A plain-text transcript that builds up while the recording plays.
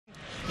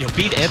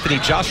beat Anthony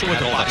Joshua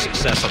with a lot of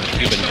success on the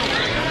Cuban.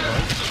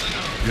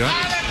 Yeah,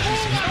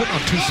 he's putting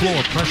on too slow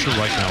a pressure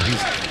right now.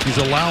 He's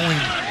allowing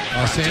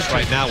Sanchez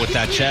right now with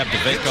that jab,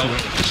 Dawejko.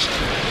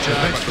 Jab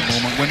at the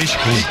moment. When he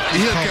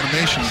hit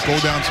combination, go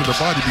down to the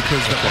body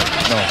because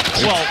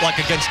Well, like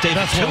against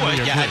David Tua,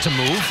 you had to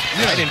move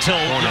right until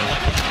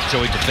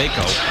Joey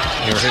Dawejko.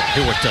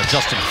 Hear what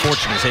Justin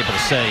Fortune is able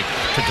to say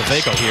to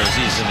Dawejko here as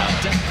he's in a...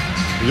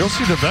 You'll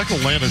see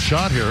Dawejko land a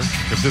shot here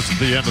if this is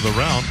the end of the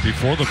round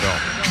before the bell.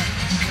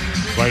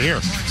 Right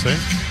here, see?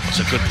 That's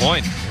a good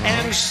point.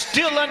 And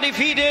still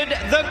undefeated,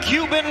 the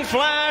Cuban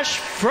Flash,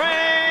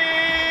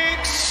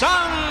 Frank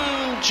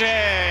Sanchez.